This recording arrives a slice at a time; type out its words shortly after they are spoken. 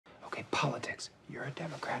Okay, politics. You're a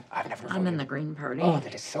Democrat. I've never voted. I'm in the Green Party. Oh,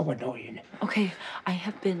 that is so annoying. Okay, I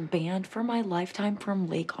have been banned for my lifetime from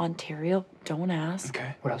Lake Ontario. Don't ask.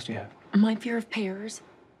 Okay, what else do you have? My fear of pears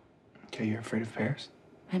Okay, you're afraid of pears?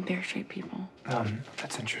 and pear-shaped people.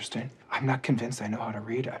 That's interesting. I'm not convinced I know how to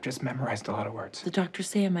read. I've just memorized a lot of words. The doctors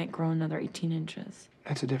say I might grow another 18 inches.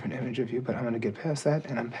 That's a different image of you, but I'm gonna get past that,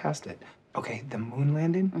 and I'm past it. Okay, the moon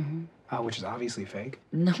landing, which is obviously fake.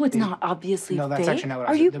 No, it's not obviously No, that's fake. actually not what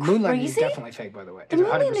I Are said. you The moon landing is crazy? definitely fake, by the way. The It's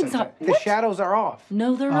moon 100% landing's not- fake. The what? shadows are off.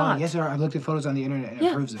 No, they're not. Yes, they are. I've looked at photos on the internet and it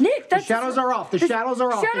Yeah, proves it. Nick, that's- the shadows are off. The shadows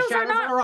are off. shadows The are shadows not- are off.